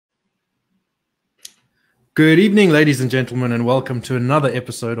Good evening, ladies and gentlemen, and welcome to another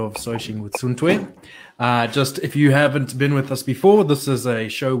episode of Soshing with Suntwe. Just if you haven't been with us before, this is a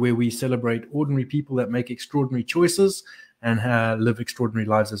show where we celebrate ordinary people that make extraordinary choices and live extraordinary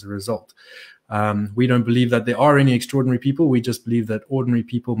lives as a result. We don't believe that there are any extraordinary people. We just believe that ordinary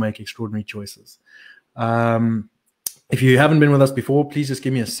people make extraordinary choices. If you haven't been with us before, please just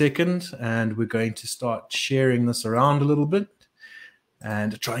give me a second, and we're going to start sharing this around a little bit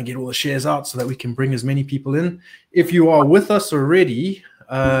and try and get all the shares out so that we can bring as many people in. If you are with us already,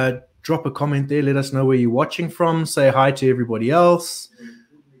 drop a comment there. Let us know where you're watching from. Say hi to everybody else.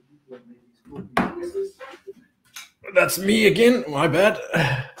 That's me again. My bad.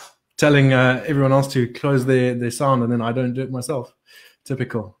 Telling everyone else to close their sound, and then I don't do it myself.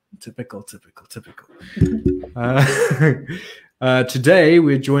 Typical. Today,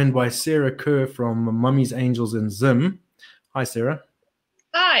 we're joined by Sarah Kerr from Mummy's Angels in Zim. Hi, Sarah.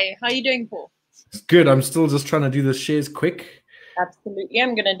 Hi, how are you doing, Paul? It's good. I'm still just trying to do the shares quick. Absolutely.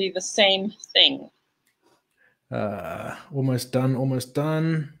 I'm going to do the same thing. Almost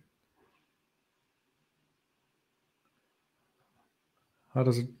done. How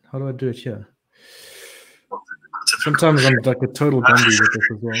do I do it here? Sometimes I'm like a total Gumby with this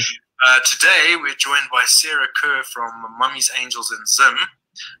as well. Today, we're joined by Sarah Kerr from Mummy's Angels in Zim.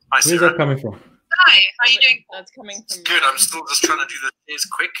 Hi, Sarah. Where's that coming from? Hi, how are you doing? That's coming from... It's good. I'm still just trying to do the shares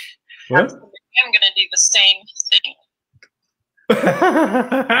quick. What? Absolutely. I'm going to do the same thing.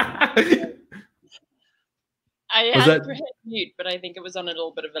 I had to hit mute, but I think it was on a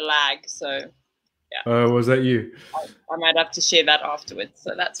little bit of a lag, so yeah. Was that you? I might have to share that afterwards,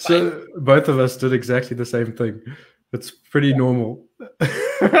 so that's fine. So both of us did exactly the same thing. It's pretty normal.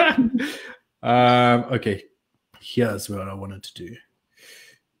 Okay, here's what I wanted to do.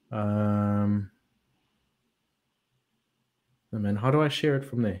 And then how do I share it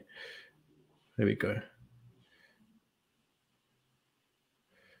from there? There we go.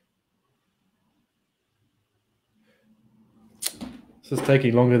 This is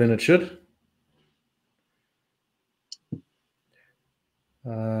taking longer than it should.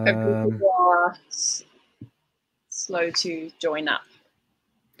 People are slow to join up.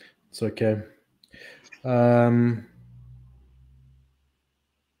 It's okay.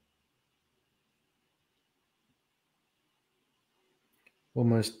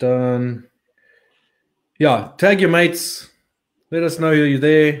 Almost done. Yeah, tag your mates. Let us know you're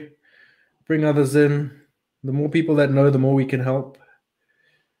there. Bring others in. The more people that know, the more we can help.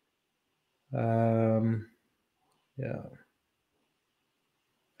 Yeah.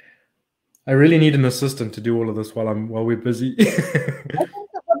 I really need an assistant to do all of this while we're busy. I think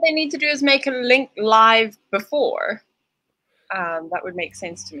that what they need to do is make a link live before. That would make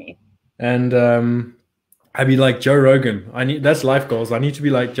sense to me. And I'd be like Joe Rogan. That's life goals. I need to be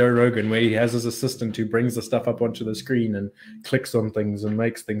like Joe Rogan, where he has his assistant who brings the stuff up onto the screen and clicks on things and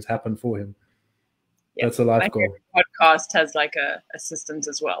makes things happen for him. Yep. That's a life goal. Podcast has like a assistant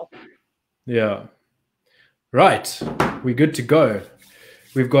as well. Yeah. Right. We're good to go.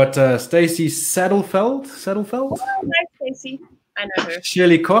 We've got Stacey Saddlefeld. Oh, hi, Stacey. I know her.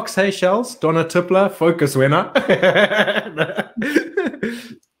 Shirley Cox. Hey, Shells. Donna Tippler. Focus winner.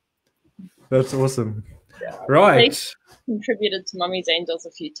 That's awesome. Yeah. Right. Stacey contributed to Mummy's Angels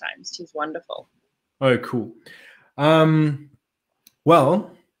a few times. She's wonderful. Oh, cool.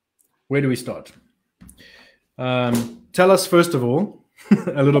 Well, where do we start? Tell us, first of all,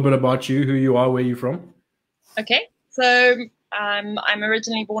 a little bit about you, who you are, where you're from. Okay. So I'm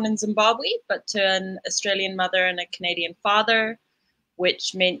originally born in Zimbabwe, but to an Australian mother and a Canadian father,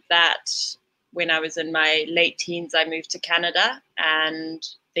 which meant that when I was in my late teens, I moved to Canada and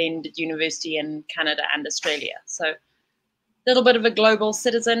then did university in Canada and Australia. So a little bit of a global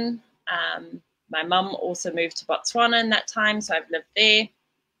citizen. My mum also moved to Botswana in that time, so I've lived there.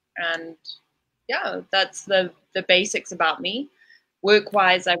 And yeah, that's the basics about me.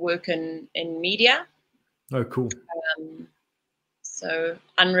 Work-wise, I work in media. Oh, cool. So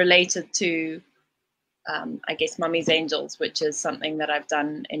unrelated to, I guess, Mummy's Angels, which is something that I've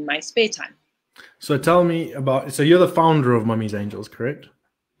done in my spare time. So tell me about, so you're the founder of Mummy's Angels, correct?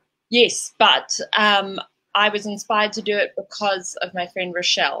 Yes, but I was inspired to do it because of my friend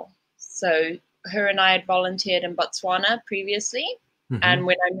Rochelle. So her and I had volunteered in Botswana previously. Mm-hmm. And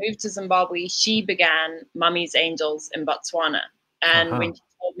when I moved to Zimbabwe, she began Mummy's Angels in Botswana. And when she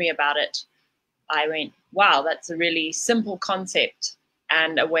told me about it, I went, wow, that's a really simple concept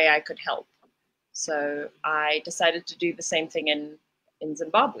and a way I could help. So I decided to do the same thing in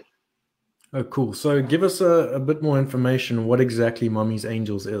Zimbabwe. Oh, cool. So give us a bit more information what exactly Mummy's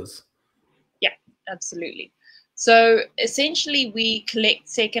Angels is. Yeah, absolutely. So essentially we collect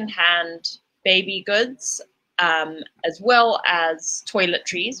secondhand baby goods, as well as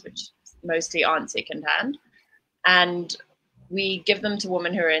toiletries, which mostly aren't secondhand. And we give them to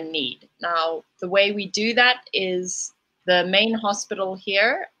women who are in need. Now, the way we do that is the main hospital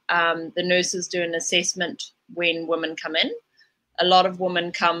here, the nurses do an assessment when women come in. A lot of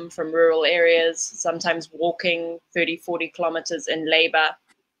women come from rural areas, sometimes walking 30, 40 kilometers in labor,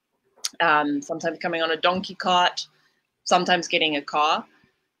 sometimes coming on a donkey cart, sometimes getting a car.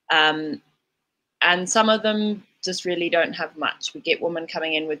 And some of them just really don't have much. We get women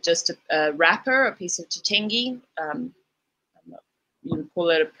coming in with just a wrapper, a piece of chitengi, you would call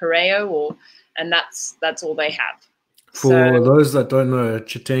it a pareo, and that's all they have. For those that don't know, a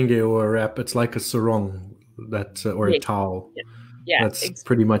chitenge or a wrap, it's like a sarong or a towel. Yeah, that's exactly.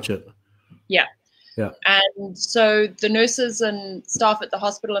 Pretty much it. Yeah. Yeah. And so the nurses and staff at the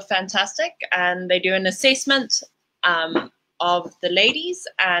hospital are fantastic, and they do an assessment of the ladies,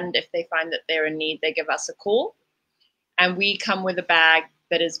 and if they find that they're in need, they give us a call, and we come with a bag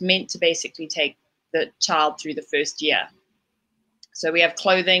that is meant to basically take the child through the first year. So we have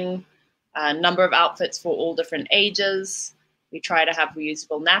clothing, a number of outfits for all different ages. We try to have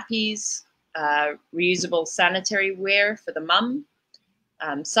reusable nappies, reusable sanitary wear for the mum,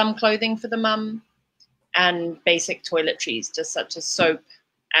 some clothing for the mum, and basic toiletries, just such as soap,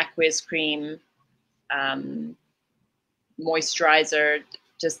 aqueous cream, moisturizer,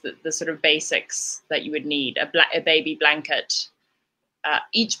 just the sort of basics that you would need, a baby blanket.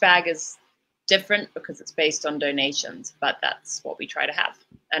 Each bag is different because it's based on donations, but that's what we try to have.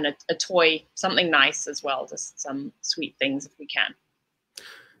 And a toy, something nice as well, just some sweet things if we can.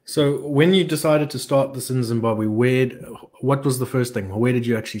 So when you decided to start this in Zimbabwe, what was the first thing? Where did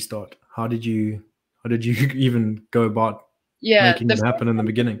you actually start? How did you even go about making it happen in the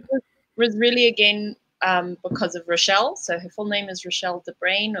beginning? Was really, again, because of Rochelle. So her full name is Rochelle de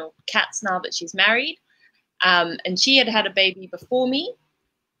Brain, or Katz now that she's married. And she had a baby before me,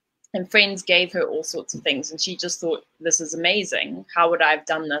 and friends gave her all sorts of things. And she just thought, this is amazing. How would I have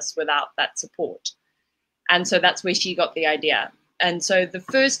done this without that support? And so that's where she got the idea. And so the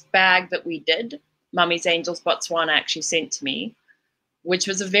first bag that we did, Mummy's Angels Botswana actually sent to me, which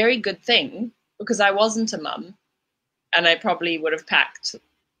was a very good thing because I wasn't a mum, and I probably would have packed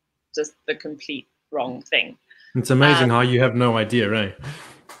just the complete wrong thing. It's amazing how you have no idea, right?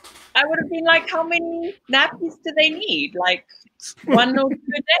 I would have been like, how many nappies do they need? Like 1 or 2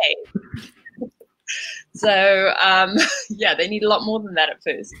 a day. So, yeah, they need a lot more than that at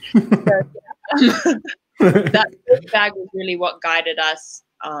first. So, that first bag was really what guided us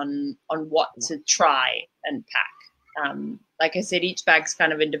on what to try and pack. Like I said, each bag's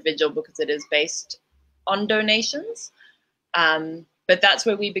kind of individual because it is based on donations. But that's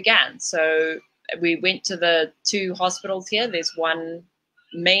where we began. So we went to the 2 hospitals here. There's one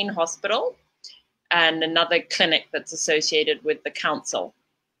main hospital and another clinic that's associated with the council,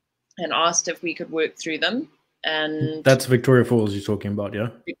 and asked if we could work through them. And that's Victoria Falls you're talking about, yeah?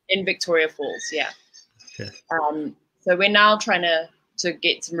 In Victoria Falls, yeah. Okay. So we're now trying to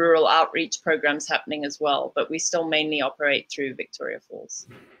get some rural outreach programs happening as well, but we still mainly operate through Victoria Falls.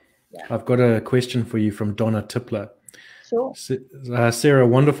 Yeah. I've got a question for you from Donna Tippler. Sure. Sarah,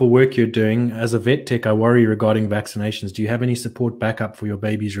 wonderful work you're doing. As a vet tech, I worry regarding vaccinations. Do you have any support backup for your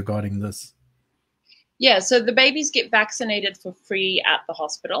babies regarding this? Yeah, so the babies get vaccinated for free at the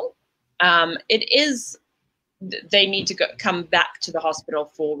hospital. They need to come back to the hospital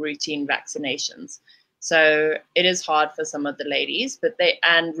for routine vaccinations. So it is hard for some of the ladies, but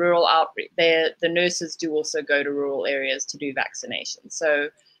rural outreach, the nurses do also go to rural areas to do vaccinations. So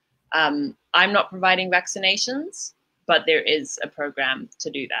I'm not providing vaccinations, but there is a program to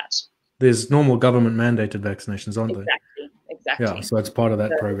do that. There's normal government mandated vaccinations, aren't there? Exactly. Yeah, so it's part of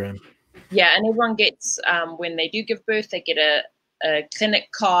that program. Yeah, and everyone gets, when they do give birth, they get a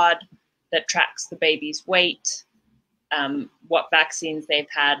clinic card that tracks the baby's weight, what vaccines they've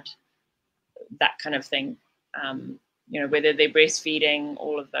had, that kind of thing. Whether they're breastfeeding,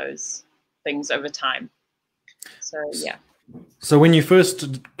 all of those things over time. So, yeah. So when you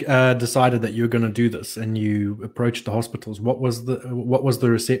first decided that you were going to do this and you approached the hospitals, what was the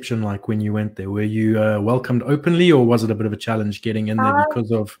reception like when you went there? Were you welcomed openly, or was it a bit of a challenge getting in there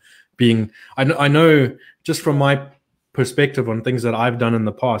because of being? I know just from my perspective on things that I've done in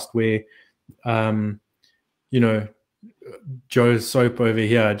the past, where Joe's soap over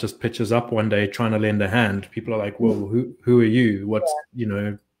here just pitches up one day trying to lend a hand. People are like, "Well, who are you? What's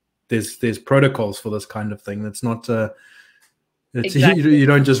There's protocols for this kind of thing. That's not." Exactly. You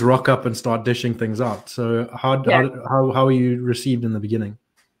don't just rock up and start dishing things out. So how were you received in the beginning?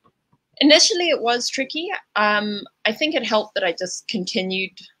 Initially, it was tricky. I think it helped that I just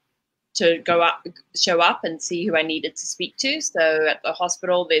continued to show up and see who I needed to speak to. So at the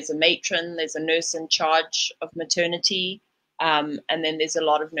hospital, there's a matron, there's a nurse in charge of maternity, and then there's a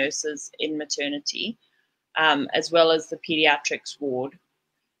lot of nurses in maternity, as well as the pediatrics ward.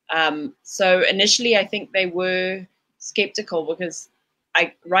 So initially, I think they were skeptical because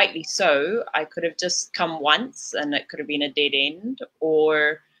rightly so, I could have just come once and it could have been a dead end,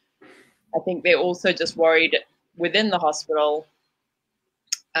 or I think they're also just worried within the hospital,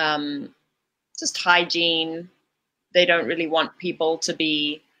 just hygiene. They don't really want people to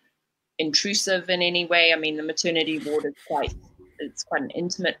be intrusive in any way. I mean, the maternity ward is quite an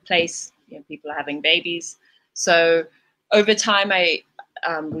intimate place. You know, people are having babies. So over time,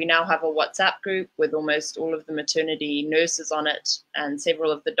 we now have a WhatsApp group with almost all of the maternity nurses on it, and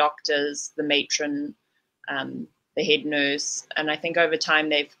several of the doctors, the matron, the head nurse. And I think over time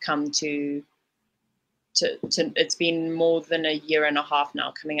they've come to it's been more than a year and a half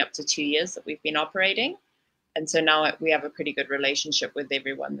now, coming up to 2 years that we've been operating. And so now we have a pretty good relationship with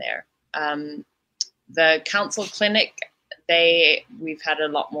everyone there. The council clinic, we've had a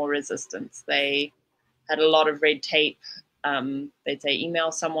lot more resistance. They had a lot of red tape. They'd say,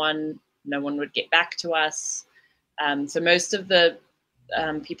 email someone, no one would get back to us. So most of the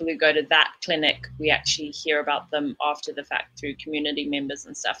people who go to that clinic, we actually hear about them after the fact through community members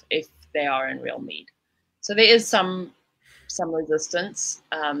and stuff, if they are in real need. So there is some resistance.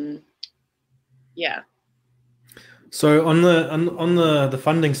 Yeah. So on the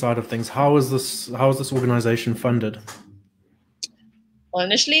funding side of things, how is this organization funded? Well,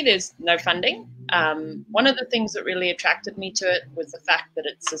 initially there's no funding. One of the things that really attracted me to it was the fact that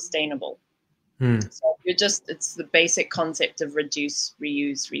it's sustainable. So it's the basic concept of reduce,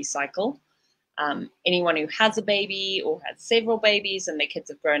 reuse, recycle. Anyone who has a baby or has several babies and their kids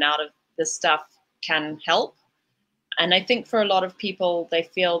have grown out of this stuff can help. And I think for a lot of people, they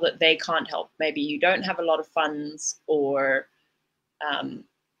feel that they can't help. Maybe you don't have a lot of funds or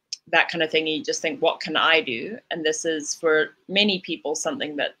that kind of thing. You just think, what can I do? And this is for many people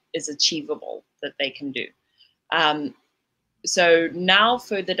something that is achievable that they can do. So now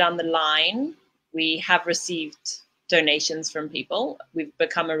further down the line, we have received donations from people. We've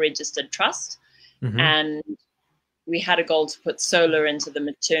become a registered trust, and we had a goal to put solar into the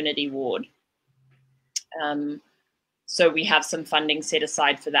maternity ward. So we have some funding set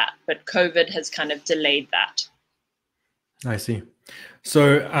aside for that, but COVID has kind of delayed that. I see.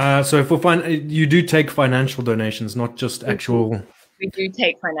 So, you do take financial donations, not just actual. We do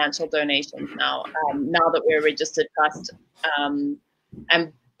take financial donations now. Now that we're a registered trust,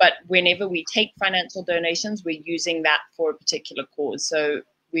 but whenever we take financial donations, we're using that for a particular cause. So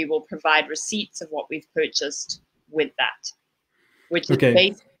we will provide receipts of what we've purchased with that, which is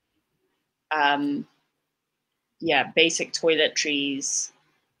basic. Basic toiletries,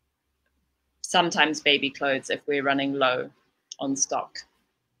 sometimes baby clothes if we're running low on stock,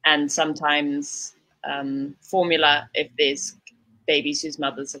 and sometimes formula if there's babies whose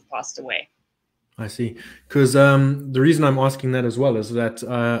mothers have passed away. I see. Because the reason I'm asking that as well is that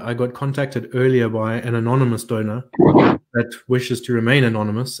I got contacted earlier by an anonymous donor that wishes to remain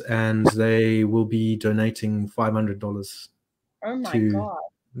anonymous, and they will be donating $500 to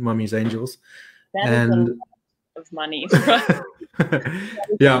Mummy's Angels. That is a lot of money.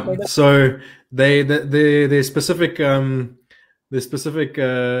 Yeah. So their specific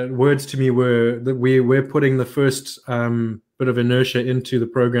words to me were that we're putting the first bit of inertia into the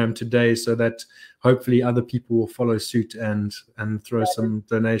program today, so that hopefully other people will follow suit and throw some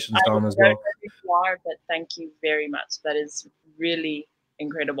donations down as well. But thank you very much. That is really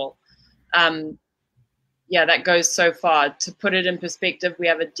incredible. That goes so far. To put it in perspective, we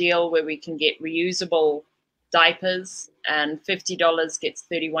have a deal where we can get reusable diapers, and $50 gets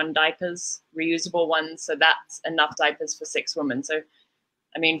 31 diapers, reusable ones. So that's enough diapers for 6 women. So,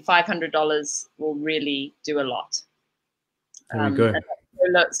 I mean, $500 will really do a lot. There we go.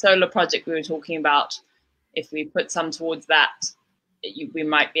 And that solar project we were talking about, if we put some towards that, we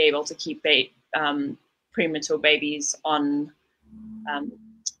might be able to keep premature babies on what are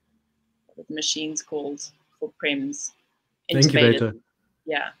the machines called for prems? Incubator.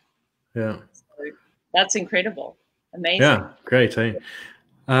 Yeah. Yeah. So that's incredible. Amazing. Yeah, great. Hey.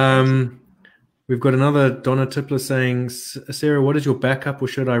 We've got another Donna Tippler saying, Sarah, what is your backup, or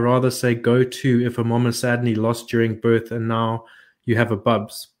should I rather say go to if a mom is sadly lost during birth and now you have a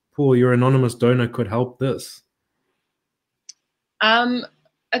bubs? Paul, your anonymous donor could help this.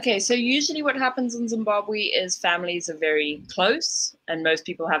 Okay, so usually what happens in Zimbabwe is families are very close, and most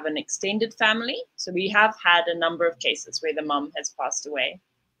people have an extended family. So we have had a number of cases where the mom has passed away.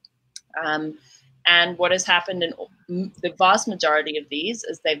 And And what has happened in the vast majority of these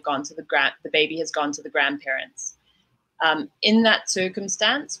is they've gone to the baby has gone to the grandparents. In that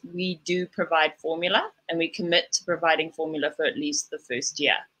circumstance, we do provide formula, and we commit to providing formula for at least the first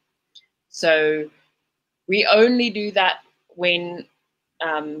year. So we only do that when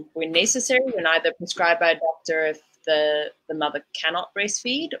necessary, when either prescribed by a doctor if the mother cannot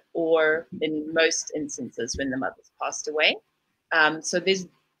breastfeed, or in most instances when the mother's passed away. So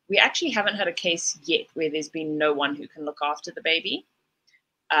we actually haven't had a case yet where there's been no one who can look after the baby.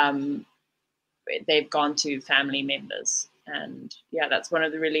 They've gone to family members. And yeah, that's one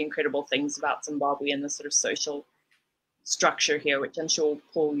of the really incredible things about Zimbabwe and the sort of social structure here, which I'm sure,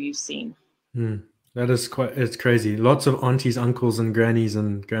 Paul, you've seen. That is it's crazy. Lots of aunties, uncles, and grannies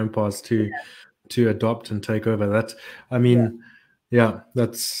and grandpas to adopt and take over. That, I mean, yeah,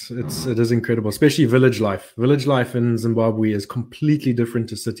 it is incredible, especially village life. Village life in Zimbabwe is completely different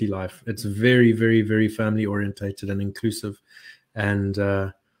to city life. It's very, very, very family orientated and inclusive, and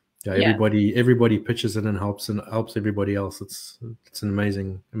everybody pitches in and helps everybody else. It's an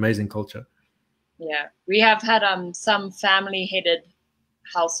amazing culture. Yeah, we have had some family headed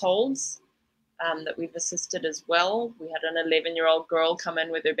households that we've assisted as well. We had an 11-year-old girl come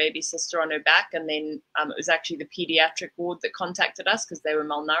in with her baby sister on her back, and then it was actually the pediatric ward that contacted us because they were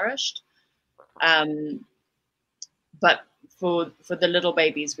malnourished. But for the little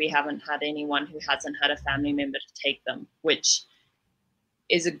babies, we haven't had anyone who hasn't had a family member to take them, which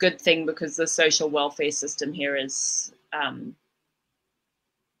is a good thing because the social welfare system here is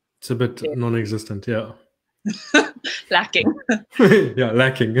it's a bit non-existent, yeah. Lacking. Yeah,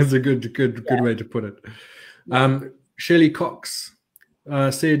 lacking is a good way to put it. Shirley Cox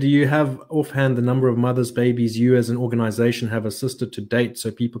said, do you have offhand the number of mothers, babies you as an organization have assisted to date so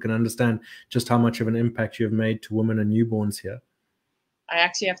people can understand just how much of an impact you have made to women and newborns here? I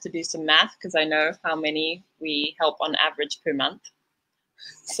actually have to do some math because I know how many we help on average per month.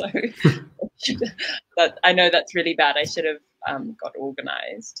 So but I know that's really bad. I should have got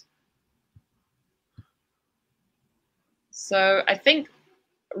organized. So I think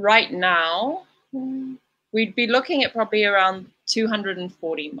right now we'd be looking at probably around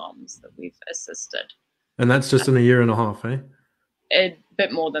 240 moms that we've assisted. And that's just in a year and a half, eh? A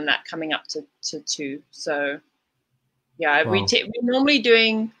bit more than that, coming up to 2. So yeah, wow. we're normally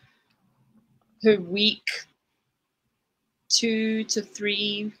doing per week 2 to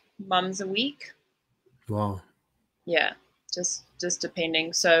 3 mums a week. Wow. Yeah, just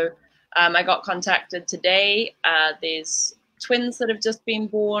depending. So I got contacted today. There's twins that have just been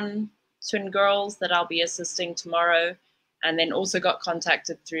born, twin girls that I'll be assisting tomorrow, and then also got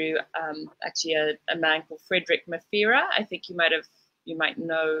contacted through actually a man called Frederick Mafira. I think you might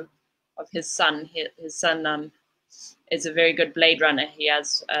know of his son. His son is a very good blade runner. He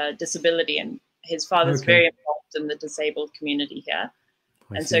has a disability, and his father's very involved in the disabled community here.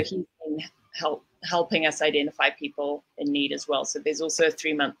 So he's been helping us identify people in need as well. So there's also a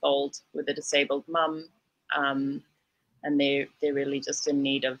 3-month-old with a disabled mum, and they're really just in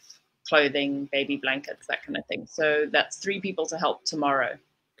need of clothing, baby blankets, that kind of thing. So that's 3 people to help tomorrow.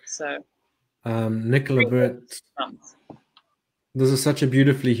 So Nicola Burt, this is such a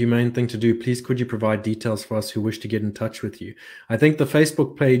beautifully humane thing to do. Please, could you provide details for us who wish to get in touch with you? I think the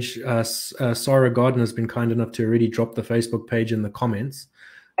Facebook page, Sarah Gardner has been kind enough to already drop the Facebook page in the comments.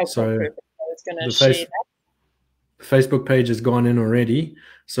 Okay, so perfect. I was going to share that. The Facebook page has gone in already,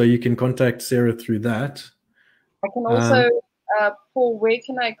 so you can contact Sarah through that. I can also, Paul, where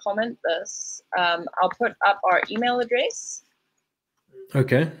can I comment this? I'll put up our email address.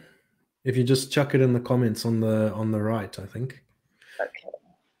 Okay. If you just chuck it in the comments on the right, I think. Okay,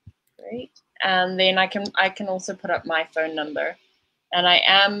 great. And then I can also put up my phone number. And I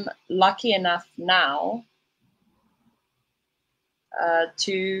am lucky enough now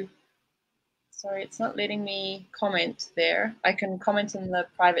sorry, it's not letting me comment there. I can comment in the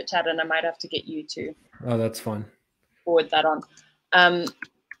private chat, and I might have to get you to. Oh, that's fine. Forward that on. So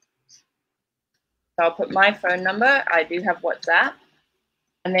I'll put my phone number. I do have WhatsApp.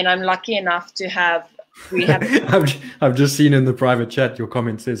 And then I'm lucky enough to have, I've just seen in the private chat, your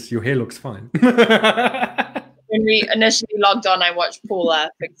comment says, your hair looks fine. When we initially logged on, I watched Paul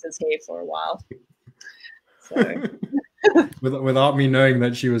fix his hair for a while. So. Without me knowing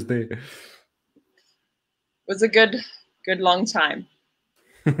that she was there. It was a good long time.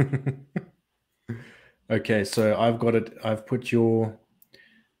 Okay, so I've got it. I've put your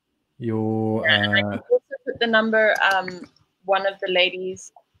and I can also put the number. One of the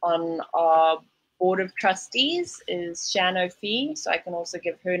ladies on our board of trustees is Shan O'Fee, so I can also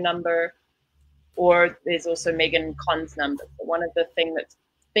give her number. Or there's also Megan Con's number. So one of the things that's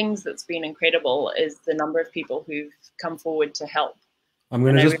things that's been incredible is the number of people who've come forward to help. I'm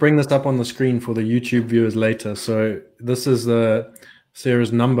going to just bring this up on the screen for the YouTube viewers later. So this is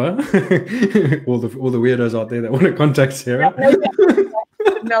Sarah's number. all the weirdos out there that want to contact Sarah.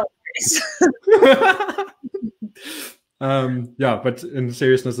 No. Yeah, but in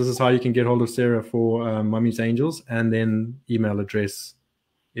seriousness, this is how you can get hold of Sarah for Mummy's Angels, and then email address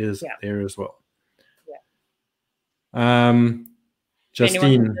is there as well.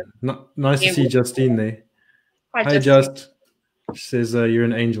 Justine, nice to see Justine there. Hi, Just. She says you're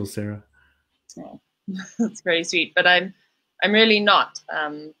an angel, Sarah. Oh, that's very sweet, but I'm really not.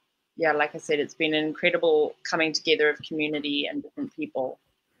 Yeah, like I said, it's been an incredible coming together of community and different people.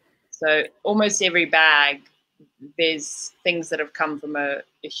 So almost every bag, there's things that have come from a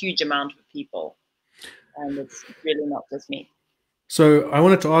huge amount of people, and it's really not just me. So I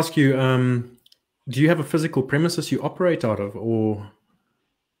wanted to ask you, do you have a physical premises you operate out of, or?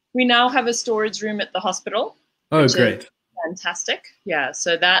 We now have a storage room at the hospital. Oh, great. Fantastic. Yeah,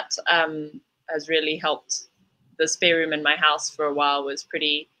 so that has really helped. The spare room in my house for a while was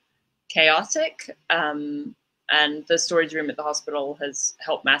pretty chaotic, and the storage room at the hospital has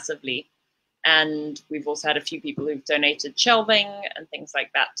helped massively. And we've also had a few people who've donated shelving and things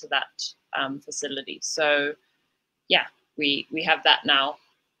like that to that facility. So yeah, we have that now,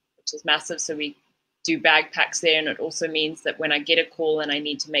 which is massive. So we do bag packs there, and it also means that when I get a call and I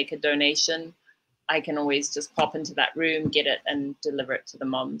need to make a donation, I can always just pop into that room, get it, and deliver it to the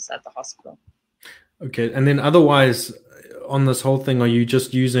moms at the hospital. Okay, and then otherwise, on this whole thing, are you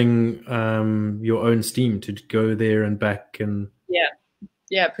just using your own steam to go there and back? And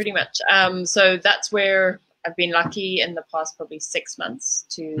yeah, pretty much. So that's where I've been lucky in the past probably 6 months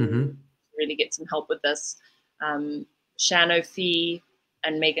to really get some help with this. Shano Fee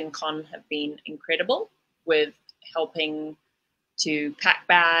and Megan Conn have been incredible with helping to pack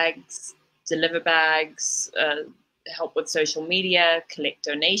bags, deliver bags, help with social media, collect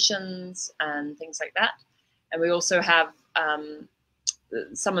donations and things like that. And we also have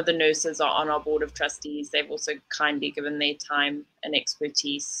some of the nurses are on our board of trustees. They've also kindly given their time and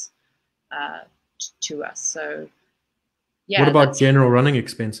expertise to us. So yeah. What about general running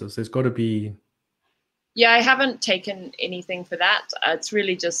expenses? There's got to be. Yeah, I haven't taken anything for that. It's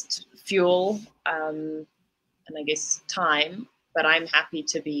really just fuel and I guess time, but I'm happy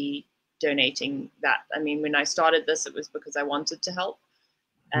to be donating that. I mean, when I started this, it was because I wanted to help,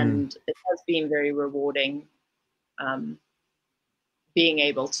 and it has been very rewarding being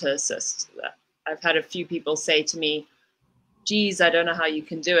able to assist. I've had a few people say to me, geez, I don't know how you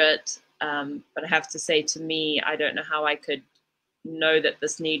can do it, but I have to say, to me, I don't know how I could know that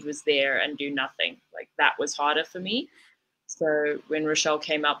this need was there and do nothing. Like, that was harder for me. So when Rochelle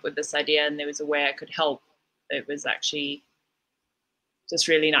came up with this idea and there was a way I could help, it was actually just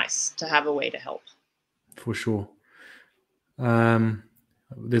really nice to have a way to help. For sure.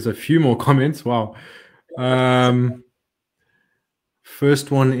 There's a few more comments. Wow.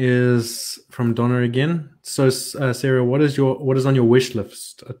 First one is from Donna again. So Sarah, what is on your wish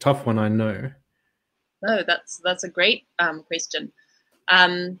list? A tough one, I know. No, that's a great question.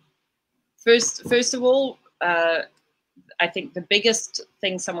 First of all, I think the biggest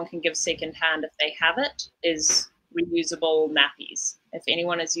thing someone can give secondhand if they have it is reusable nappies. If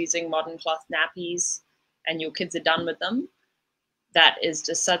anyone is using modern cloth nappies and your kids are done with them, that is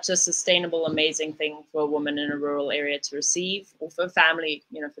just such a sustainable, amazing thing for a woman in a rural area to receive, or for a family,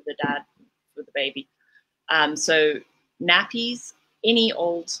 for the dad, for the baby. So nappies, any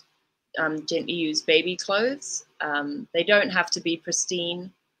old gently used baby clothes, they don't have to be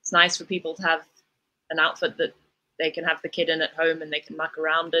pristine. It's nice for people to have an outfit that they can have the kid in at home and they can muck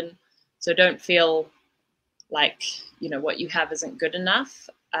around in. So don't feel like, what you have isn't good enough.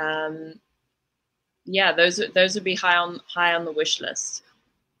 Yeah, those would be high on the wish list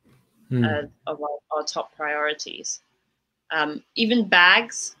of our top priorities. Even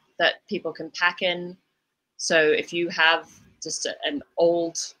bags that people can pack in. So if you have just an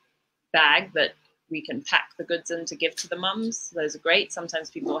old bag that we can pack the goods in to give to the mums, those are great. Sometimes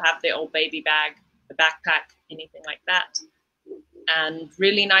people have their old baby bag, the backpack, anything like that. And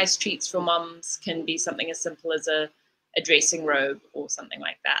really nice treats for mums can be something as simple as a dressing robe or something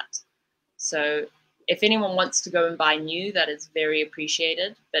like that. So if anyone wants to go and buy new, that is very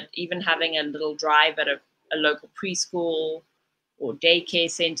appreciated. But even having a little drive at a local preschool or daycare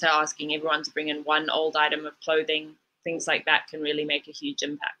center, asking everyone to bring in one old item of clothing, things like that can really make a huge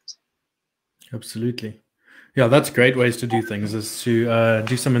impact. Absolutely. Yeah, that's great ways to do things, is to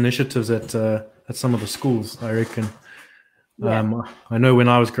do some initiatives at some of the schools, I reckon. Yeah. I know when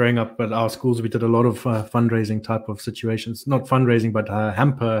I was growing up at our schools, we did a lot of fundraising type of situations. Not fundraising, but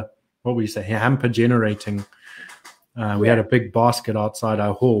hamper, what would you say, hamper generating. We had a big basket outside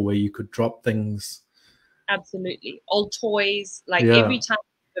our hall where you could drop things. Absolutely. Old toys, like Yeah. every time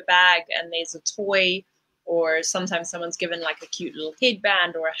you have a bag and there's a toy, or sometimes someone's given like a cute little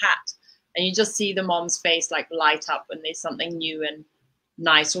headband or a hat, and you just see the mom's face like light up when there's something new and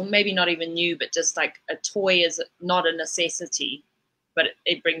nice, or maybe not even new, but just like a toy is not a necessity, but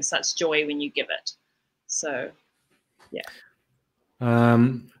it brings such joy when you give it. So, yeah.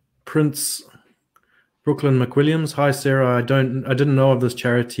 Prince Brooklyn McWilliams. Hi, Sarah. I didn't know of this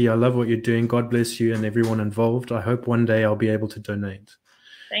charity. I love what you're doing. God bless you and everyone involved. I hope one day I'll be able to donate.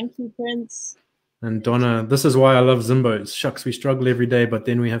 Thank you, Prince. And Donna, this is why I love Zimbos. Shucks, we struggle every day, but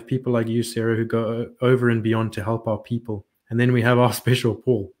then we have people like you, Sarah, who go over and beyond to help our people. And then we have our special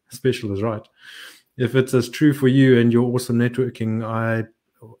Paul. Special is right. If it's as true for you and your awesome networking,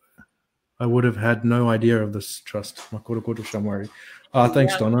 I would have had no idea of this trust. Thanks,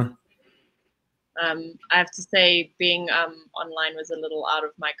 Donna. I have to say, being online was a little out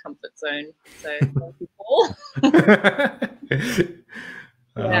of my comfort zone. So thank you, Paul.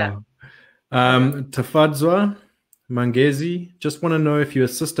 Yeah. Tafadzwa Mangezi, just want to know if you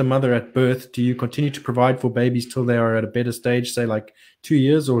assist a mother at birth, do you continue to provide for babies till they are at a better stage, say like 2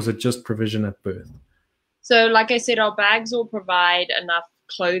 years, or is it just provision at birth? So like I said, our bags will provide enough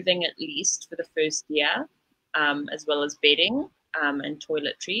clothing at least for the first year, as well as bedding and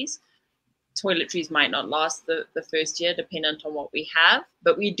toiletries. Toiletries might not last the first year, dependent on what we have.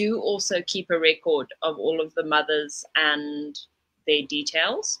 But we do also keep a record of all of the mothers and their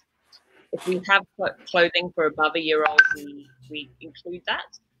details. If we have clothing for above a year old, we include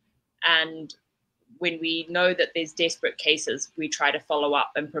that. And when we know that there's desperate cases, we try to follow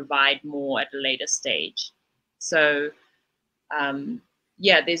up and provide more at a later stage. So,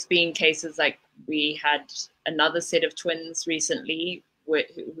 there's been cases like we had another set of twins recently who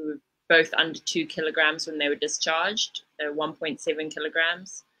were both under 2 kilograms when they were discharged. They were 1.7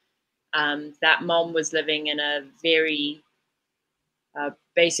 kilograms. That mom was living in a very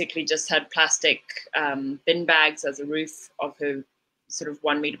basically just had plastic bin bags as a roof of her sort of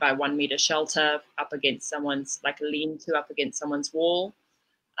 1 meter by 1 meter shelter up against someone's, like a lean-to up against someone's wall.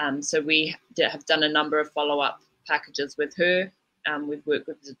 So we have done a number of follow-up packages with her. We've worked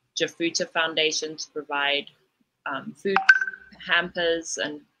with the Jafuta Foundation to provide food hampers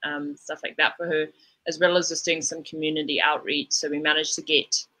and stuff like that for her, as well as just doing some community outreach. So we managed to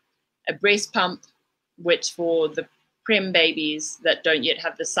get a breast pump, which for the prem babies that don't yet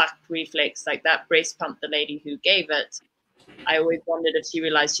have the suck reflex, like that breast pump, the lady who gave it, I always wondered if she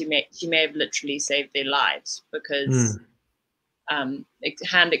realized she may have literally saved their lives, because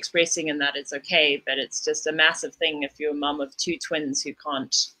hand expressing in that is okay, but it's just a massive thing if you're a mum of 2 twins who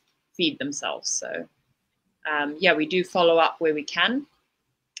can't feed themselves. So we do follow up where we can.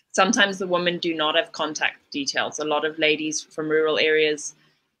 Sometimes the women do not have contact details. A lot of ladies from rural areas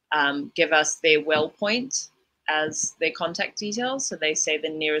give us their well point as their contact details. So they say the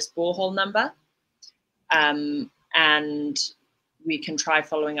nearest borehole number. And we can try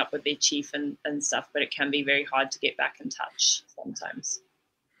following up with their chief and stuff, but it can be very hard to get back in touch sometimes.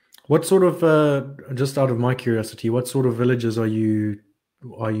 What sort of, just out of my curiosity, what sort of villages are you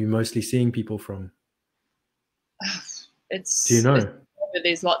mostly seeing people from? Do you know?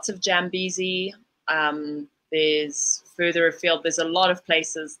 There's lots of Jambezi. There's further afield. There's a lot of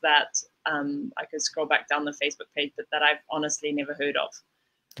places that I could scroll back down the Facebook page that I've honestly never heard of.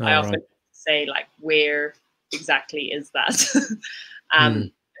 I often say, like, where exactly is that?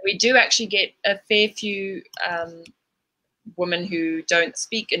 We do actually get a fair few women who don't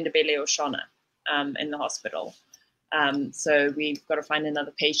speak Ndebele or Shona in the hospital. So we've got to find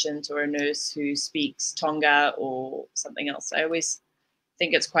another patient or a nurse who speaks Tonga or something else. I always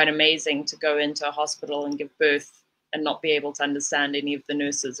think it's quite amazing to go into a hospital and give birth and not be able to understand any of the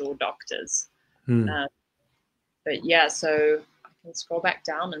nurses or doctors. But yeah, so I can scroll back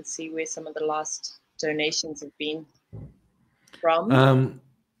down and see where some of the last donations have been from.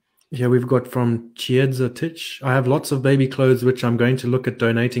 Yeah, we've got from Chiedza Tich. I have lots of baby clothes which I'm going to look at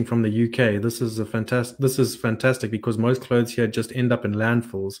donating from the UK. This is fantastic because most clothes here just end up in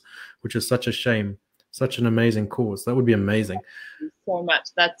landfills, which is such a shame. Such an amazing cause. That would be amazing. Thank you so much.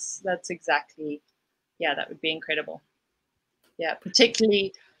 That's exactly, that would be incredible. Yeah,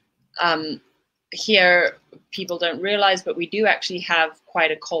 particularly here, people don't realize, but we do actually have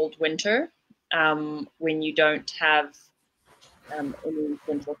quite a cold winter when you don't have any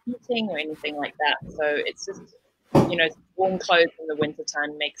central heating or anything like that. So it's just, warm clothes in the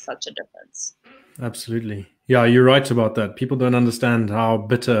wintertime makes such a difference. Absolutely. Yeah, you're right about that. People don't understand how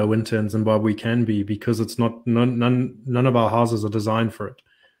bitter a winter in Zimbabwe can be because it's not none of our houses are designed for it.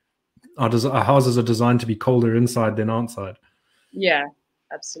 Our houses are designed to be colder inside than outside. Yeah,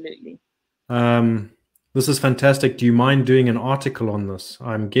 absolutely. This is fantastic. Do you mind doing an article on this?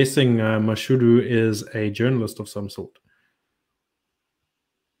 I'm guessing Mashudu is a journalist of some sort.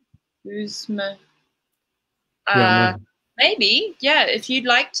 Who's Yeah, maybe, yeah. If you'd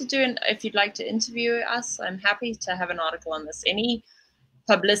like to interview us, I'm happy to have an article on this. Any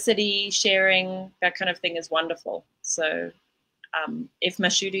publicity, sharing, that kind of thing is wonderful. So if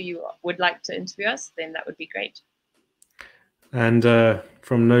Mashudu, you would like to interview us, then that would be great. And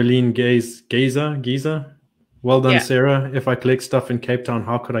from Nolene Giza, well done, Yeah. Sarah. If I collect stuff in Cape Town,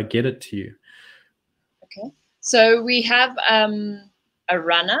 how could I get it to you? Okay. So we have a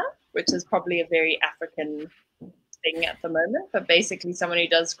runner, which is probably a very African thing at the moment, but basically someone who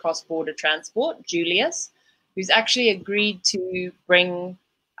does cross-border transport, Julius, who's actually agreed to bring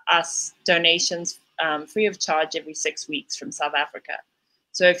us donations free of charge every 6 weeks from South Africa.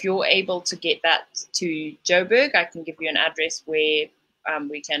 So if you're able to get that to Joburg, I can give you an address where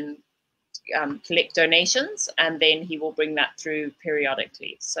we can collect donations, and then he will bring that through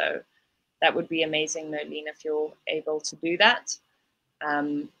periodically. So that would be amazing, Nolene, if you're able to do that.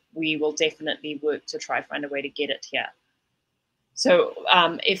 We will definitely work to try find a way to get it here. So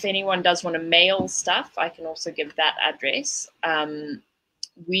if anyone does want to mail stuff, I can also give that address.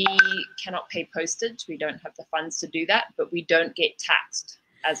 We cannot pay postage. We don't have the funds to do that, but we don't get taxed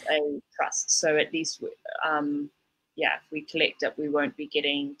as a trust. So at least, yeah, if we collect it, we won't be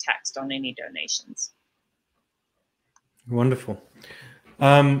getting taxed on any donations. Wonderful.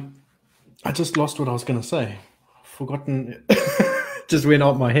 I just lost what I was going to say. Forgotten. Just went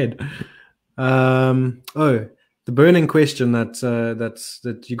out my head. Oh, the burning question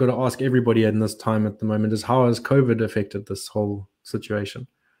that you got to ask everybody in this time at the moment is, how has COVID affected this whole situation?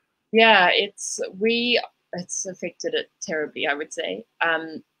 Yeah, it's affected it terribly, I would say.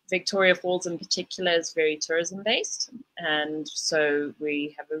 Victoria Falls in particular is very tourism based, and so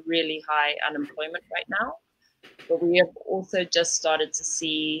we have a really high unemployment right now. But we have also just started to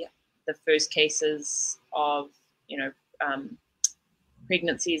see the first cases of,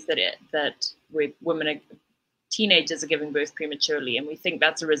 pregnancies that where teenagers are giving birth prematurely, and we think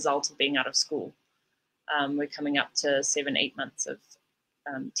that's a result of being out of school. We're coming up to 7-8 months of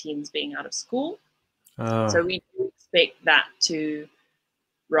teens being out of school, so we do expect that to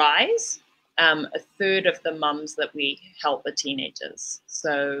rise. A third of the mums that we help are teenagers,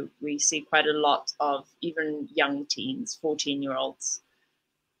 so we see quite a lot of even young teens, 14-year-olds.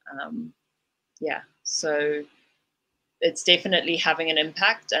 Yeah, so it's definitely having an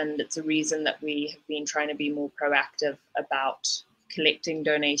impact, and it's a reason that we have been trying to be more proactive about collecting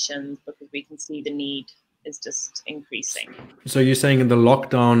donations, because we can see the need is just increasing. So you're saying the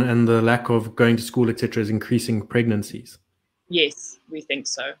lockdown and the lack of going to school, etc., is increasing pregnancies? Yes, we think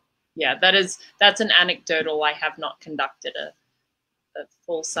so. Yeah, that's an anecdotal. I have not conducted a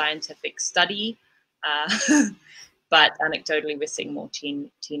full scientific study, but anecdotally we're seeing more teen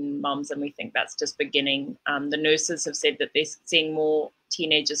moms, and we think that's just beginning. The nurses have said that they're seeing more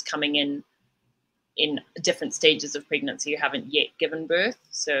teenagers coming in different stages of pregnancy who haven't yet given birth,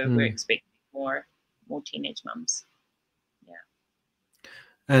 so we're expecting more teenage mums.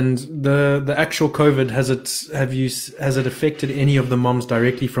 And the actual COVID, has it affected any of the moms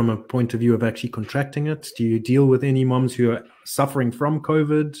directly from a point of view of actually contracting it? Do you deal with any moms who are suffering from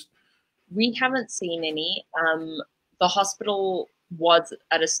COVID? We haven't seen any. The hospital was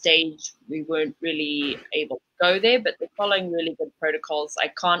at a stage we weren't really able to go there, but they're following really good protocols. I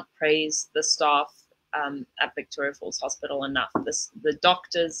can't praise the staff at Victoria Falls Hospital enough. The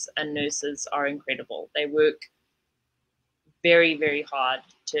doctors and nurses are incredible. They work very, very hard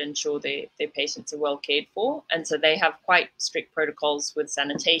to ensure their patients are well cared for. And so they have quite strict protocols with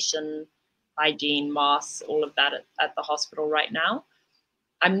sanitation, hygiene, masks, all of that at the hospital right now.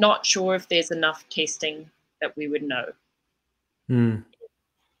 I'm not sure if there's enough testing that we would know.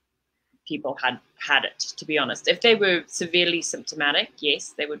 People had it, to be honest. If they were severely symptomatic,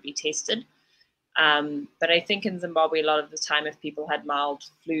 yes, they would be tested. But I think in Zimbabwe, a lot of the time, if people had mild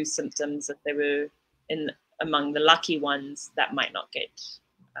flu symptoms, if they were among the lucky ones, that might not get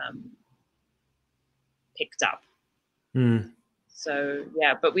picked up. So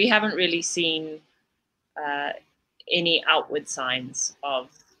yeah, but we haven't really seen any outward signs of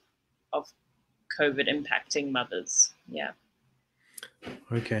COVID impacting mothers. Yeah.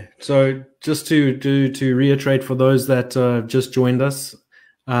 Okay, so just to reiterate for those that just joined us,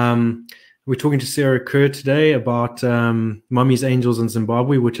 We're talking to Sarah Kerr today about Mummy's Angels in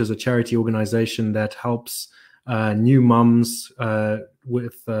Zimbabwe, which is a charity organization that helps new mums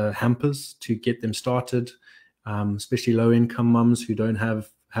with hampers to get them started, especially low-income mums who don't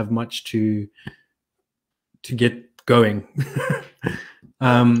have much to get going.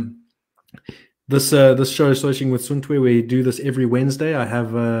 This show is Soshing with Suntwe. We do this every Wednesday. I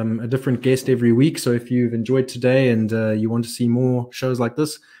have a different guest every week. So if you've enjoyed today and you want to see more shows like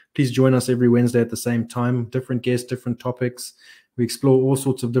this, please join us every Wednesday at the same time. Different guests, different topics. We explore all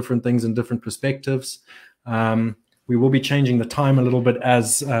sorts of different things and different perspectives. We will be changing the time a little bit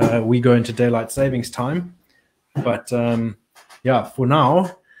as we go into daylight savings time. But yeah, for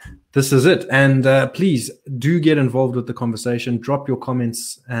now, this is it. And please do get involved with the conversation. Drop your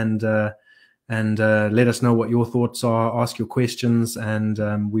comments and let us know what your thoughts are. Ask your questions,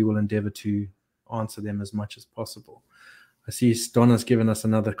 and we will endeavor to answer them as much as possible. I see Donna's given us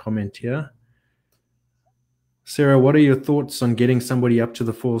another comment here. Sarah, what are your thoughts on getting somebody up to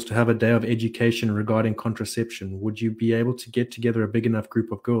the falls to have a day of education regarding contraception? Would you be able to get together a big enough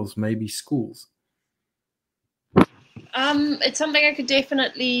group of girls, maybe schools? It's something I could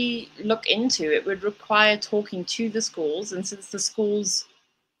definitely look into. It would require talking to the schools, and since the schools,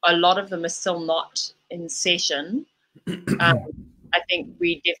 a lot of them are still not in session, I think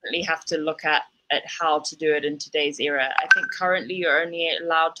we definitely have to look at how to do it in today's era. I think currently you're only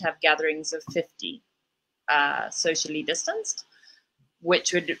allowed to have gatherings of 50 socially distanced,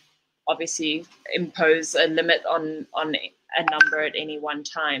 which would obviously impose a limit on a number at any one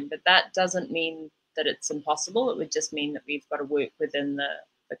time. But that doesn't mean that it's impossible. It would just mean that we've got to work within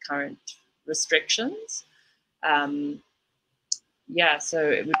the current restrictions. Yeah, so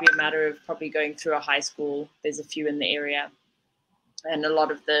it would be a matter of probably going through a high school. There's a few in the area, and a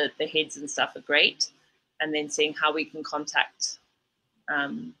lot of the heads and stuff are great. And then seeing how we can contact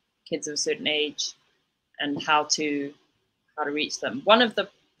kids of a certain age and how to reach them. One of the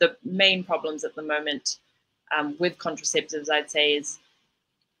main problems at the moment with contraceptives, I'd say, is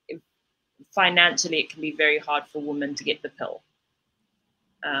financially it can be very hard for women to get the pill.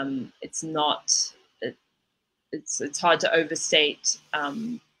 It's not. It's hard to overstate.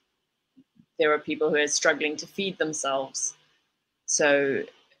 There are people who are struggling to feed themselves. So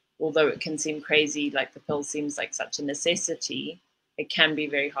although it can seem crazy, like the pill seems like such a necessity, it can be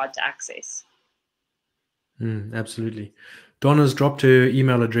very hard to access. Absolutely. Donna's dropped her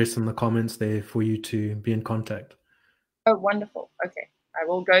email address in the comments there for you to be in contact. Oh, wonderful. Okay. I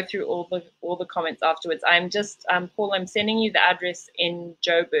will go through all the comments afterwards. I'm just, Paul, I'm sending you the address in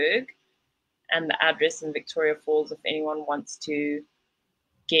Joburg and the address in Victoria Falls if anyone wants to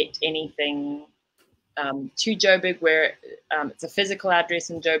get anything to Joburg, where it's a physical address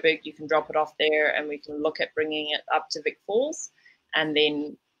in Joburg. You can drop it off there and we can look at bringing it up to Vic Falls. And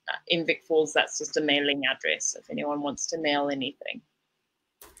then in Vic Falls, that's just a mailing address if anyone wants to mail anything.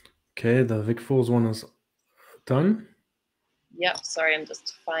 Okay, the Vic Falls one is done. Yep, sorry, I'm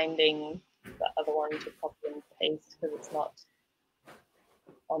just finding the other one to copy and paste because it's not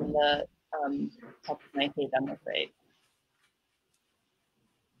on the top of my head, I'm afraid.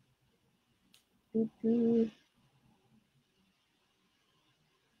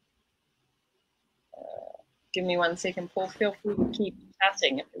 Give me 1 second, Paul. Feel free to keep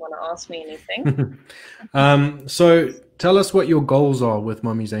chatting if you want to ask me anything. So tell us what your goals are with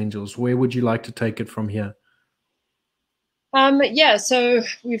Mummy's Angels. Where would you like to take it from here? Yeah, so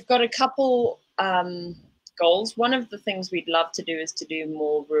we've got a couple goals. One of the things we'd love to do is to do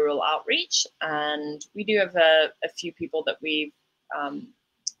more rural outreach, and we do have a few people that we've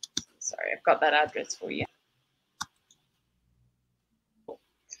sorry, I've got that address for you.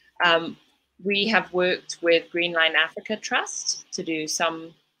 We have worked with Green Line Africa Trust to do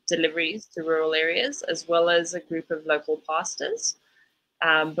some deliveries to rural areas, as well as a group of local pastors.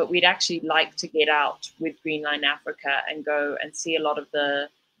 But we'd actually like to get out with Green Line Africa and go and see a lot of the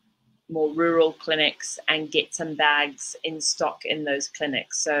more rural clinics and get some bags in stock in those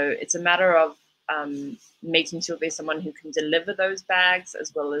clinics. So it's a matter of making sure there's someone who can deliver those bags,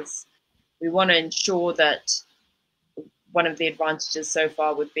 as well as we want to ensure that one of the advantages so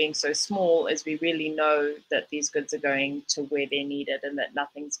far with being so small is we really know that these goods are going to where they're needed and that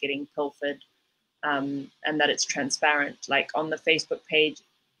nothing's getting pilfered, and that it's transparent. Like on the Facebook page,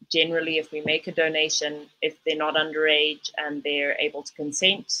 generally if we make a donation, if they're not underage and they're able to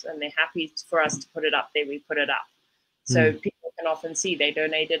consent and they're happy for us to put it up there, we put it up. So people can often see they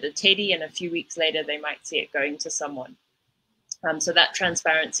donated a teddy and a few weeks later they might see it going to someone. So that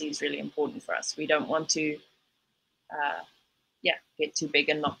transparency is really important for us. We don't want to get too big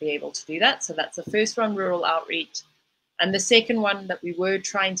and not be able to do that. So that's the first one, rural outreach. And the second one that we were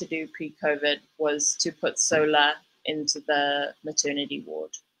trying to do pre-COVID was to put solar into the maternity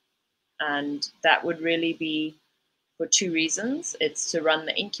ward. And that would really be for two reasons. It's to run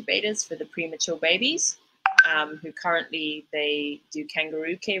the incubators for the premature babies, who currently they do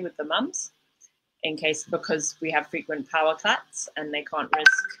kangaroo care with the mums because we have frequent power cuts and they can't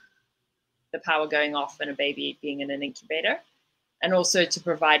risk the power going off and a baby being in an incubator, and also to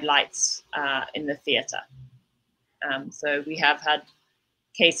provide lights in the theatre. So we have had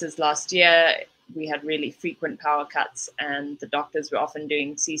cases last year. We had really frequent power cuts and the doctors were often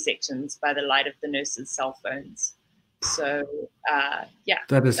doing C-sections by the light of the nurses' cell phones. So yeah,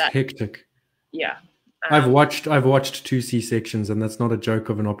 that is hectic. Yeah, I've watched 2 C-sections, and that's not a joke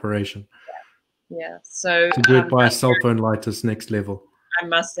of an operation. Yeah, so to do it by a cell phone light is next level. I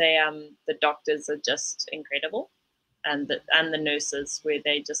must say, the doctors are just incredible, and the nurses, where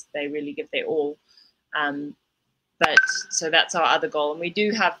they really give their all. But so that's our other goal, and we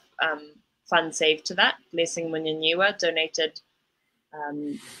do have funds saved to that. Blessing Munyanyua donated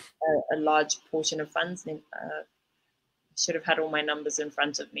a large portion of funds. Should have had all my numbers in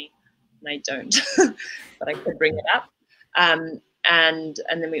front of me, and I don't, but I could bring it up. And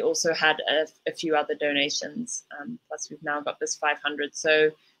then we also had a few other donations. Plus, we've now got this 500. So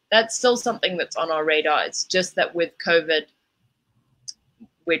that's still something that's on our radar. It's just that with COVID,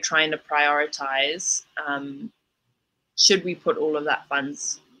 we're trying to prioritize. Should we put all of that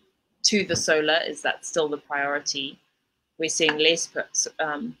funds to the solar? Is that still the priority? We're seeing less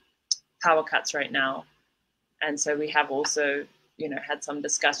power cuts right now. And so we have also, had some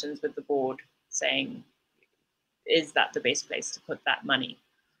discussions with the board saying, is that the best place to put that money?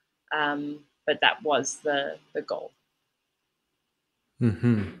 But that was the goal.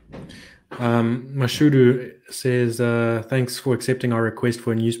 Mm-hmm. Mashudu says, thanks for accepting our request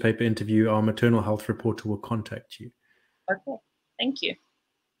for a newspaper interview. Our maternal health reporter will contact you. Okay, thank you.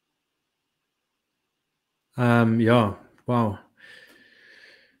 Yeah, wow.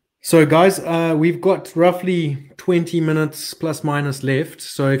 So guys, we've got roughly 20 minutes plus minus left.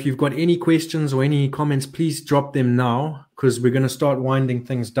 So if you've got any questions or any comments, please drop them now, because we're going to start winding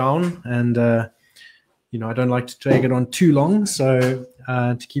things down. And, I don't like to drag it on too long. So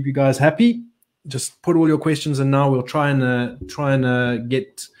to keep you guys happy, just put all your questions in now. We'll try and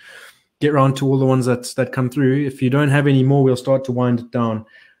get around to all the ones that come through. If you don't have any more, we'll start to wind it down.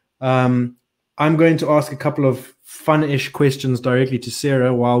 I'm going to ask a couple of fun-ish questions directly to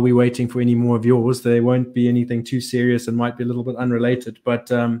Sarah while we're waiting for any more of yours. They won't be anything too serious and might be a little bit unrelated. But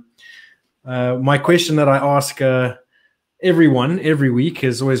my question that I ask everyone every week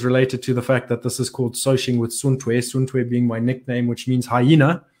is always related to the fact that this is called Soshing with Suntwe, Suntwe being my nickname, which means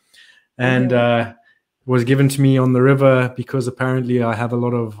hyena. And was given to me on the river because apparently I have a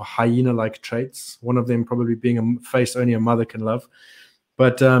lot of hyena-like traits, one of them probably being a face only a mother can love.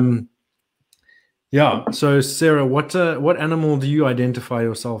 But yeah, so Sarah, what animal do you identify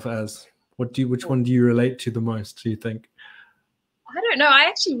yourself as? Which one do you relate to the most, do you think? I don't know. I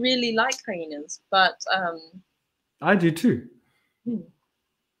actually really like hyenas, but I do too. Yeah,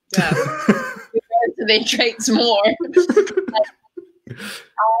 we go into their traits more.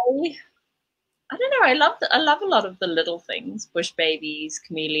 I don't know. I love a lot of the little things: bush babies,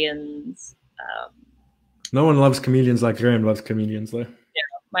 chameleons. No one loves chameleons like Graham loves chameleons, though.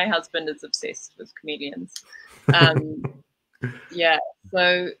 My husband is obsessed with chameleons. Yeah,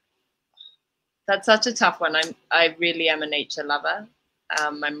 so that's such a tough one. I really am a nature lover.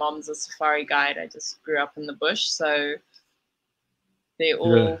 My mom's a safari guide. I just grew up in the bush, so they're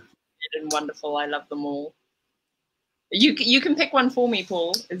all good and wonderful. I love them all. You can pick one for me,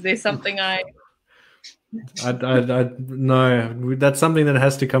 Paul. Is there something no, that's something that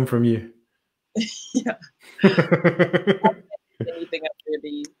has to come from you. Yeah. Anything I've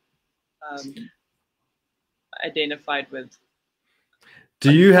really identified with.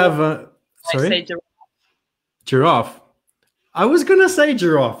 Do you have a... Sorry? I say giraffe. Giraffe. I was going to say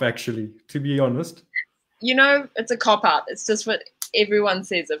giraffe, actually, to be honest. It's a cop-out. It's just what everyone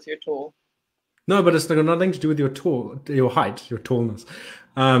says if you're tall. No, but it's got nothing to do with your height, your tallness.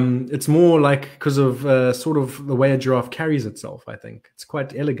 It's more like because of sort of the way a giraffe carries itself, I think. It's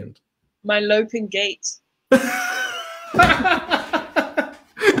quite elegant. My loping gait.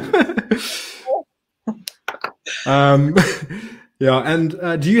 Yeah,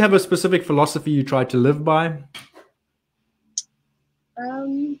 and do you have a specific philosophy you try to live by?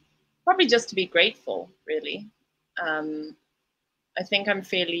 Probably just to be grateful, really. I think I'm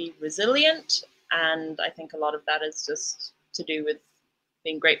fairly resilient, and I think a lot of that is just to do with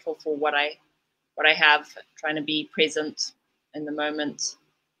being grateful for what I have, trying to be present in the moment.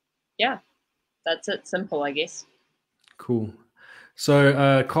 Yeah, that's it. Simple, I guess. Cool.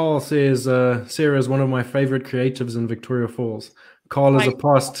 So Carl says Sarah is one of my favorite creatives in Victoria Falls. Carl is a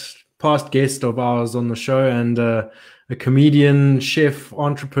past guest of ours on the show, and a comedian, chef,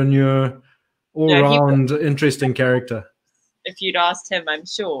 entrepreneur, all-round interesting character. If you'd asked him, I'm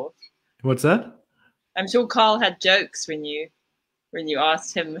sure. What's that? I'm sure Carl had jokes when you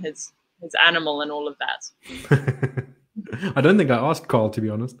asked him his animal and all of that. I don't think I asked Carl, to be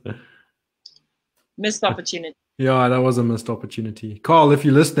honest. Missed opportunity. Yeah, that was a missed opportunity. Carl, if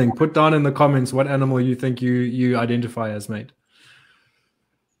you're listening, put down in the comments what animal you think you identify as, mate.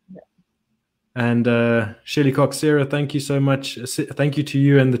 Yeah. And Shirley Cox, Sarah, thank you so much. Thank you to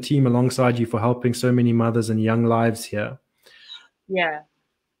you and the team alongside you for helping so many mothers and young lives here. Yeah.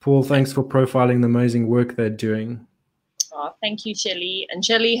 Paul, thanks for profiling the amazing work they're doing. Oh, thank you, Shirley. And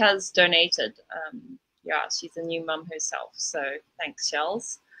Shirley has donated. Yeah, she's a new mum herself. So thanks,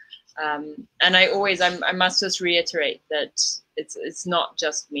 Shells. And I must just reiterate that it's not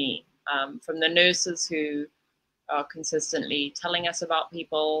just me. From the nurses who are consistently telling us about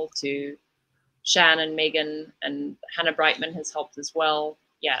people to Shan and Megan, and Hannah Brightman has helped as well.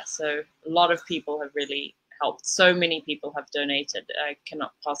 Yeah, so a lot of people have really helped. So many people have donated. I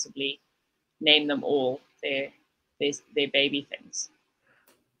cannot possibly name them all. They're baby things.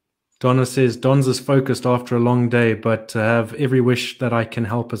 Donna says, Don's is focused after a long day, but have every wish that I can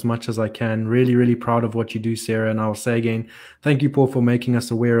help as much as I can. Really, really proud of what you do, Sarah. And I'll say again, thank you, Paul, for making us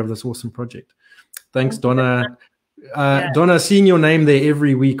aware of this awesome project. Thanks, Donna. Donna, seeing your name there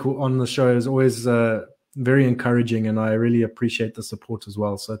every week on the show is always very encouraging, and I really appreciate the support as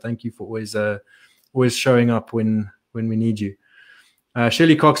well. So thank you for always showing up when we need you.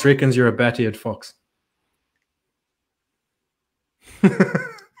 Shirley Cox reckons you're a bat-eared fox.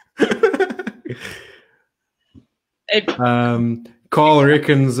 Carl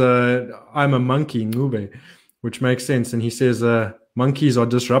reckons I'm a monkey, Ngube, which makes sense. And he says monkeys are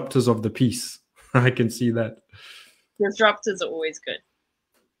disruptors of the peace. I can see that. Disruptors are always good.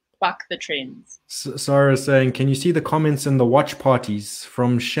 Buck the trends. Sarah is saying, can you see the comments in the watch parties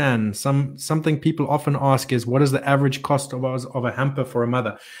from Shan? Something people often ask is, what is the average cost of a hamper for a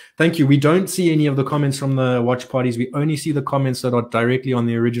mother? Thank you. We don't see any of the comments from the watch parties. We only see the comments that are directly on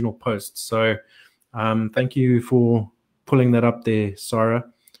the original post. So thank you for pulling that up there, Sarah.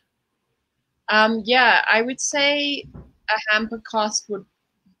 Yeah, I would say a hamper cost would,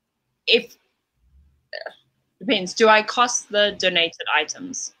 depends. Do I cost the donated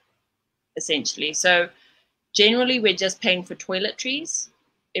items? Essentially. So generally we're just paying for toiletries,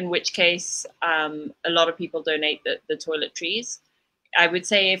 in which case a lot of people donate the toiletries. I would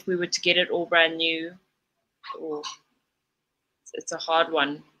say if we were to get it all brand new, it's a hard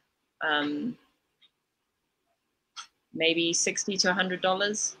one. Maybe $60 to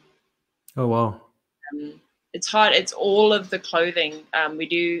 $100. Oh, wow. It's hard. It's all of the clothing. We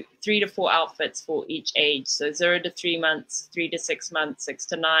do 3 to 4 outfits for each age. So 0 to 3 months, 3 to 6 months, 6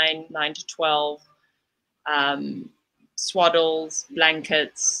 to 9, 9 to 12. Swaddles,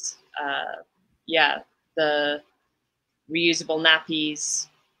 blankets. Yeah, the reusable nappies,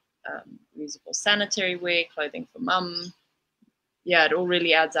 reusable sanitary wear, clothing for mum. Yeah, it all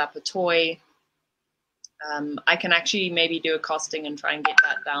really adds up. A toy. I can actually maybe do a costing and try and get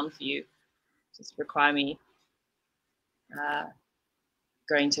that down for you. Just require me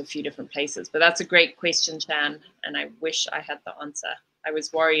going to a few different places. But that's a great question, Shan, and I wish I had the answer. I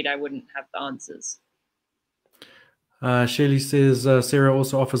was worried I wouldn't have the answers. Shirley says, Sarah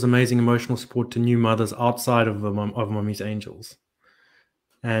also offers amazing emotional support to new mothers outside of Mommy's Angels.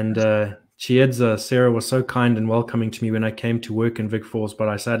 And Chiedza, Sarah was so kind and welcoming to me when I came to work in Vic Falls, but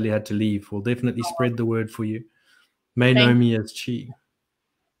I sadly had to leave. We'll definitely spread the word for you. May know me as Chi.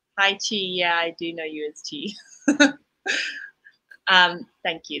 Hi, Chi. Yeah, I do know you as Chi.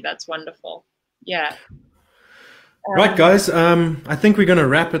 Thank you. That's wonderful. Yeah. Right, guys. I think we're going to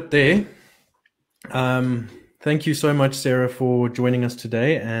wrap it there. Thank you so much, Sarah, for joining us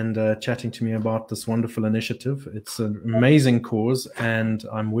today and chatting to me about this wonderful initiative. It's an amazing cause, and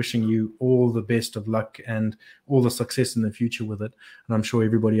I'm wishing you all the best of luck and all the success in the future with it. And I'm sure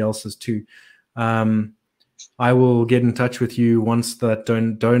everybody else is too. I will get in touch with you once that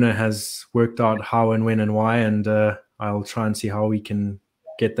donor has worked out how and when and why, and I'll try and see how we can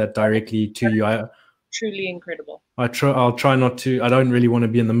get that directly to you. Truly incredible. I'll try not to. I don't really want to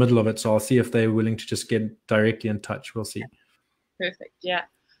be in the middle of it, so I'll see if they're willing to just get directly in touch. We'll see. Perfect. Yeah.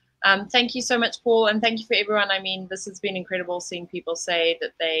 Thank you so much, Paul, and thank you for everyone. I mean, this has been incredible seeing people say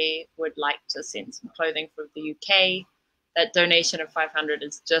that they would like to send some clothing from the UK. that donation of 500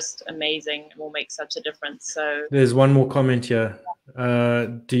 is just amazing and will make such a difference. So there's one more comment here.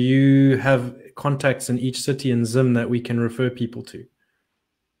 Do you have contacts in each city in Zim that we can refer people to?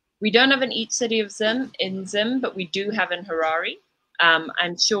 We don't have in each city of Zim, but we do have in Harare.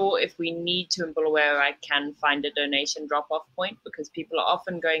 I'm sure if we need to in Bulawayo, I can find a donation drop-off point, because people are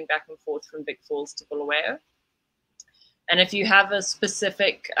often going back and forth from Big Falls to Bulawayo. And if you have a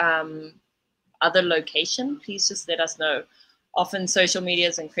specific other location, please just let us know. Often social media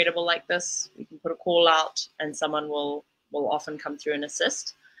is incredible like this. We can put a call out and someone will often come through and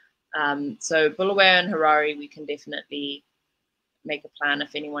assist. So Bulawayo and Harare, we can definitely make a plan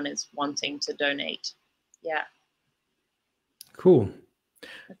if anyone is wanting to donate. Yeah. Cool.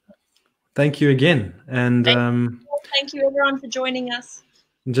 Thank you again. And thank you everyone for joining us.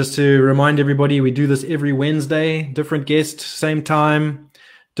 Just to remind everybody, we do this every Wednesday, different guest, same time,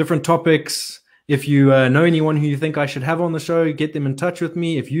 different topics. If you know anyone who you think I should have on the show, get them in touch with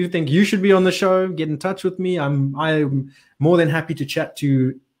me. If you think you should be on the show, get in touch with me. I'm more than happy to chat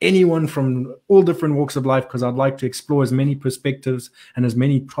to anyone from all different walks of life, because I'd like to explore as many perspectives and as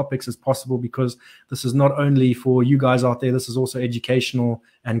many topics as possible, because this is not only for you guys out there, this is also educational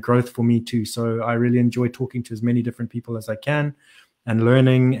and growth for me too. So I really enjoy talking to as many different people as I can and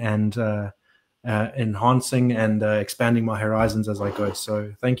learning and enhancing and expanding my horizons as I go.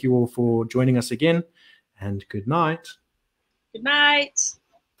 So thank you all for joining us again, and good night. Good night.